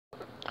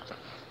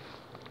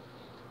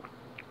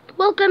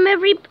Welcome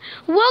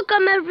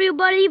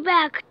everybody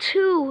back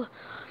to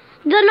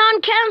the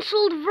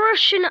non-cancelled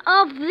version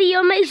of the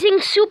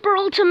amazing Super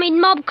Ultimate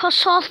Mob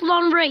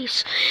Conffesionals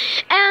race.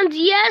 And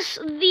yes,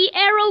 the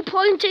arrow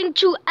pointing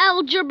to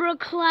algebra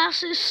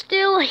class is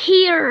still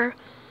here.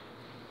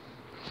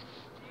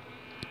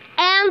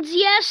 And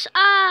yes,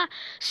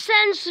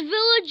 since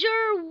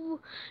Villager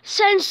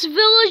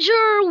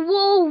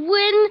will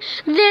win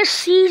this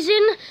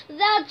season,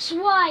 that's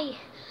why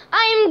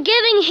I'm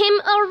giving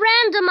him a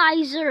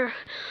randomizer.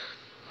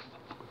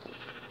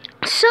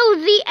 So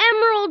the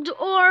Emerald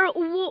Ore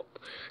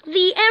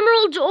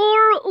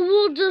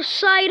will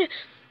decide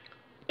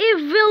if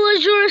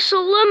Villager is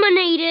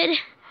eliminated,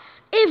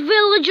 if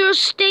Villager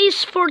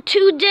stays for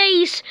 2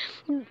 days,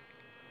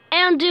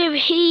 and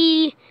if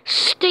he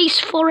stays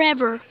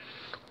forever.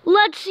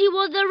 Let's see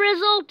what the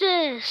result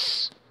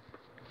is.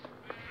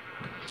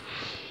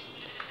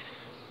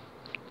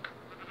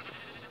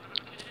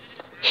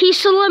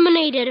 He's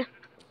eliminated.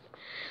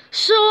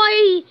 So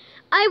I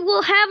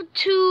will have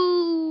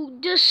to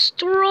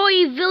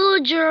destroy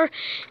Villager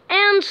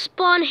and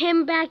spawn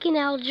him back in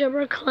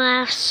algebra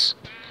class.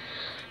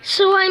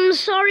 So I'm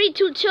sorry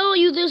to tell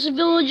you this,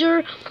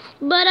 Villager,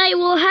 but I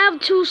will have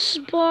to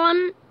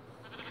spawn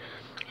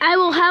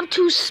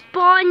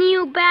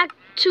you back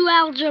to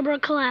algebra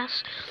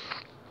class.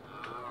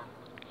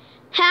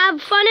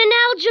 Have fun in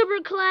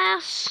algebra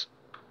class.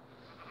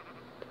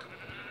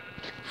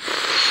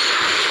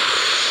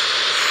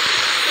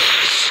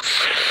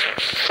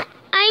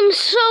 I'm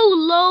so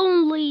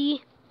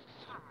lonely.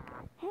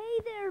 Hey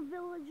there,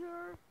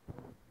 Villager.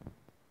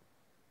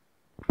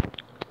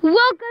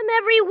 Welcome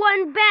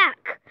everyone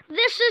back.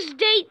 This is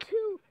day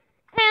 2.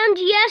 And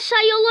yes,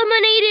 I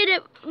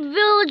eliminated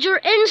Villager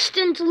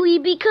instantly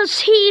because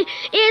he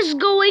is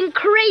going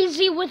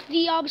crazy with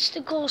the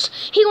obstacles.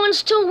 He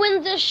wants to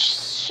win this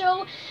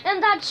show,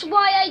 and that's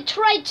why I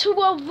tried to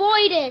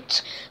avoid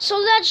it.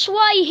 So that's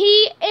why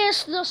he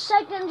is the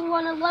second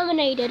one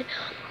eliminated.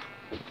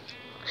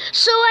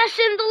 So as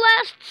in the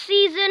last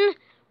season,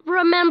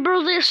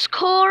 remember this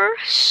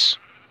course?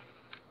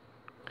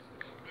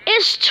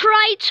 Is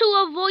try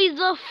to avoid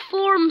the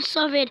forms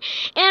of it.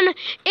 And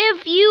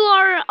if you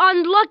are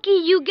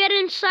unlucky, you get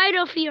inside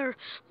of here.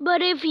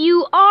 But if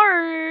you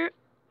are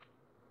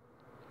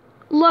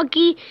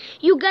lucky,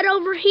 you get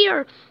over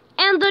here.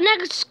 And the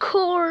next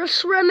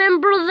course,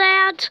 remember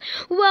that?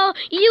 Well,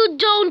 you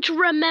don't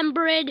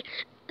remember it.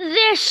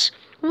 This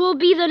will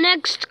be the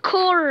next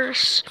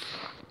course.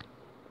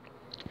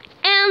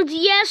 And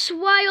yes,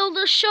 while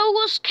the show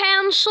was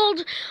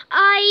cancelled,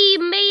 I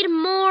made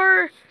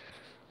more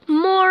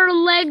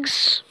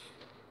legs,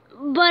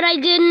 but I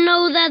didn't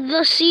know that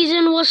the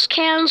season was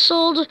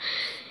cancelled.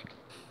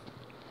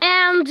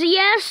 And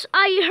yes,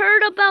 I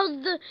heard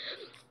about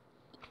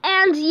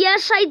and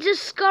yes, I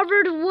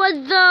discovered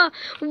what the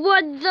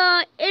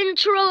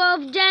intro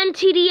of Dan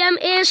TDM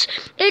is.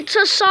 It's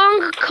a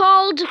song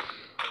called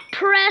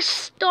Press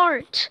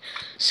Start.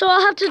 So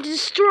I'll have to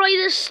destroy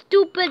this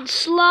stupid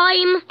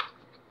slime.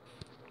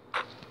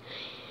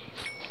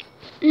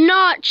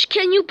 Notch,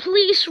 can you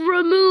please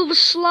remove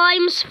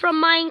slimes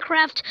from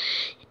Minecraft?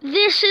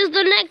 This is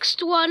the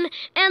next one,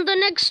 and the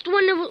next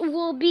one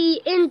will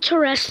be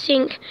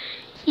interesting.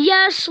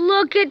 Yes,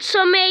 look, it's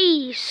a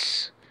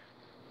maze.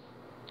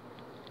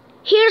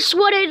 Here's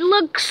what it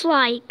looks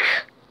like.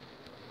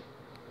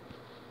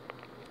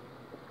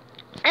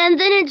 And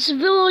then it's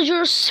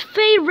Villager's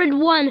favorite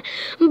one.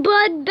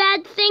 But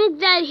bad thing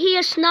that he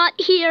is not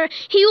here.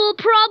 He will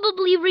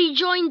probably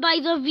rejoin by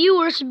the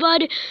viewers,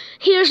 but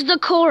here's the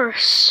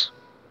course.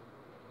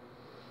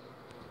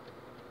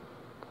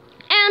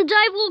 And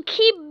I will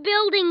keep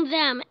building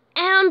them.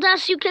 And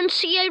as you can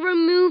see, I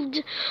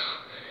removed...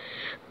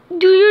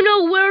 Do you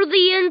know where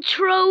the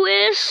intro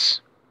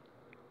is?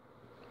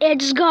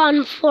 It's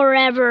gone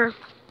forever.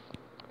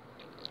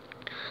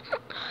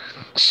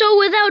 So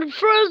without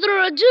further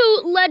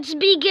ado, let's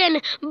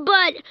begin.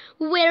 But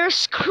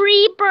where's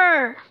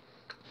Creeper?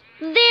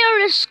 There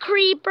is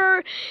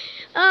Creeper.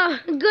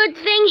 Good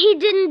thing he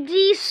didn't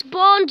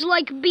despawn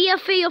like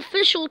BFA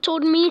official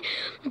told me.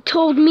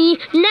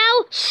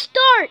 Now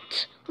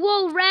start.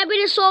 Whoa, Rabbit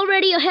is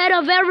already ahead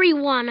of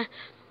everyone.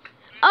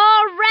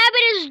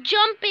 Rabbit is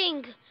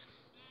jumping.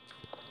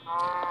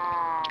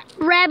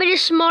 Rabbit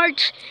is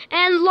smart,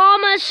 and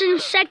Llama's in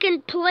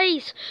second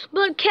place,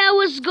 but Cow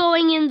is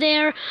going in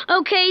there.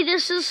 Okay,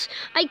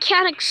 I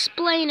can't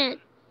explain it.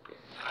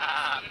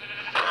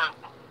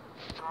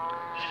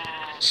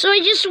 So I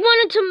just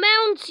wanted to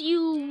mount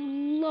you,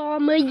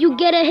 Llama. You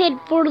get a hit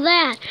for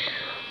that.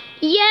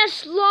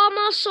 Yes,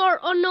 llamas are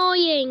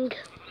annoying.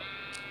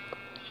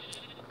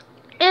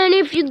 And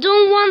if you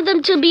don't want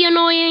them to be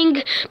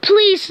annoying,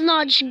 please,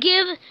 Notch,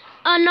 give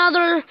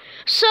another.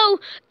 So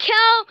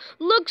Cow,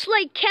 looks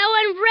like Cow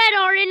and Red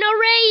are in a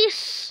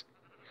race.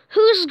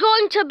 Who's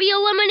going to be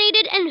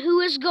eliminated and who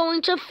is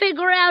going to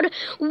figure out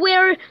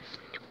where?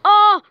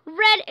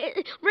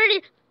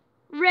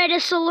 Red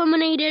is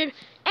eliminated.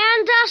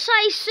 And as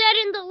I said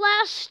in the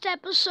last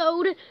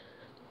episode,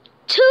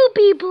 2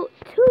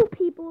 two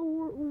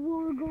people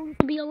were going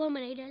to be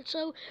eliminated.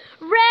 So,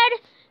 Red,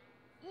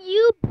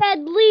 you get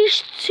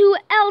leashed to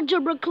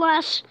algebra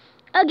class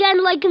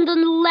again, like in the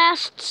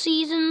last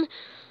season.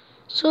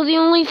 So the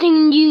only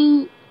thing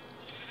you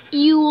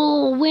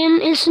will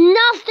win is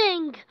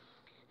nothing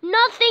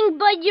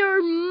but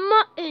your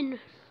mutton.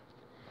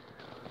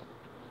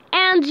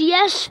 And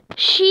yes,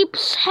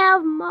 sheeps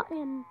have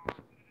mutton.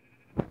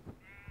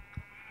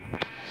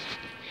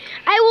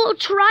 I will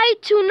try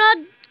to not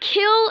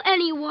kill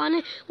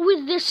anyone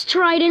with this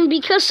trident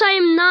because I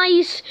am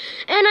nice,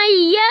 and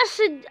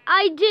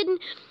I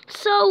didn't.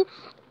 So,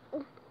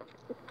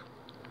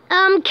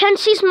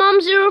 Kenzie's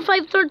mom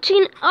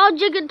 0513,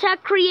 object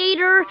attack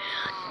creator,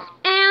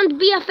 and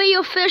BFA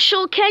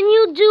official. Can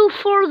you do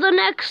for the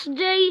next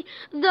day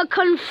the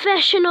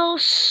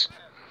confessionals?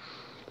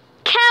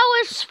 Cow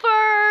is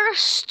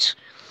first.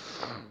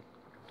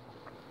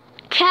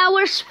 Cow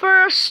is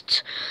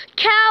first.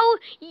 Cow,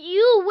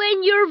 you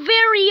win your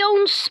very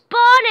own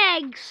spawn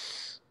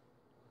eggs.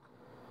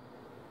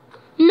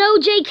 No,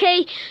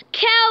 JK.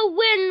 Cow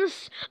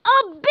wins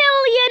 1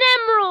 billion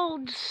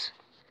emeralds.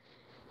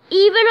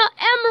 Even an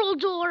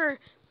emerald ore,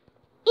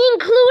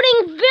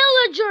 including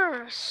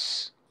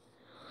villagers.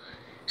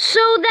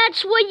 So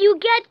that's what you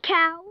get,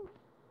 Cow.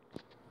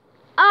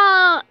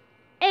 A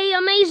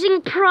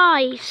amazing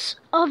prize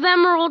of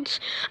emeralds.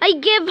 I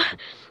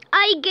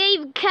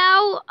gave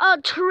Cow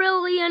 1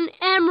 trillion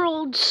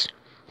emeralds,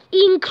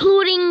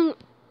 including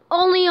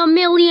only 1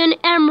 million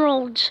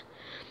emeralds,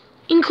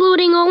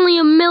 including only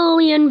 1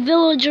 million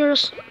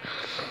villagers.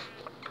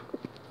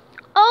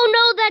 Oh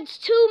no, that's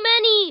too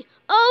many.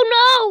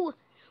 Oh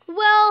no.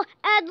 Well,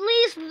 at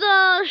least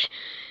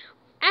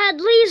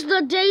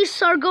the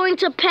days are going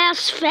to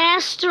pass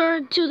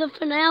faster to the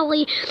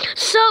finale.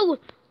 So,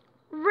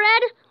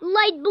 red,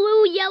 light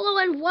blue, yellow,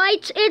 and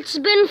white, it's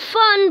been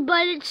fun,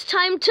 but it's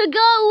time to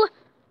go.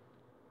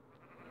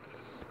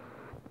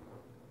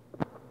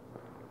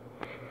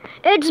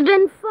 It's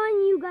been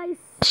fun, you guys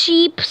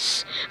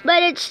sheeps,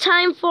 but it's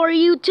time for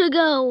you to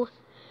go.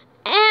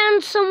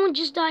 And someone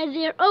just died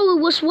there. Oh,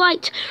 it was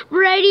white.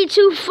 Ready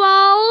to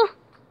fall?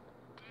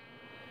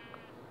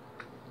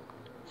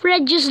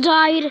 Red just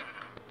died.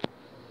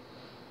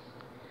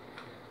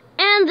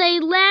 And they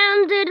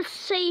landed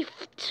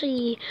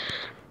safety.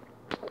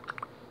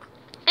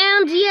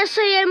 And yes,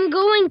 I am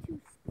going to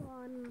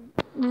spawn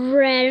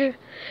red.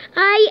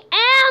 I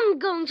am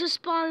going to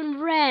spawn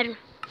red.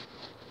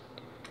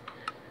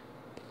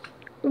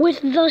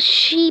 With the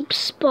sheep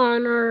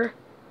spawner.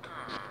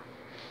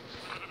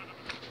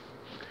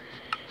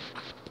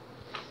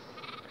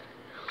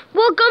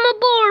 Welcome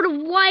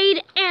aboard,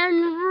 white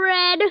and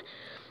red,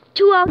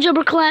 to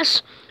algebra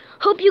class.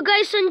 Hope you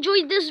guys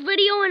enjoyed this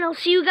video, and I'll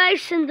see you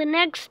guys in the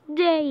next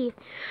day.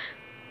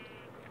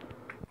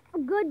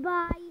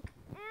 Goodbye.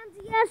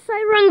 And yes,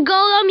 Iron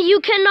Golem, you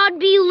cannot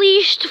be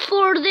leashed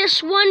for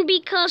this one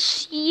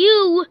because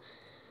you...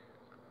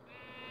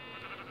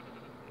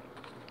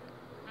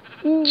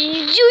 Do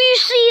you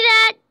see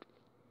that?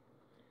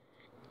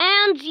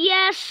 And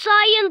yes,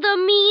 Cyan the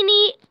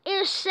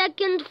Meanie is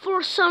second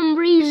for some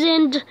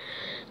reason.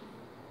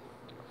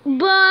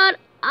 But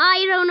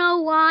I don't know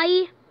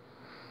why.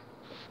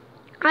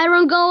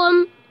 Iron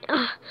Golem.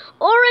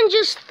 Orange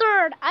is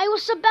third. I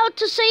was about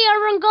to say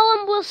Iron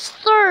Golem was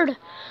third.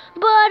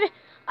 But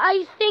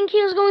I think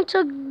he was going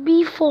to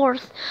be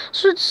fourth.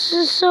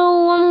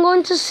 So I'm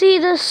going to see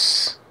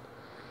this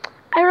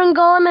Iron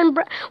Golem and...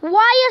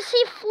 Why is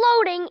he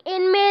floating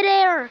in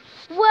midair?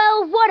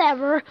 Well,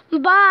 whatever.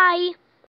 Bye.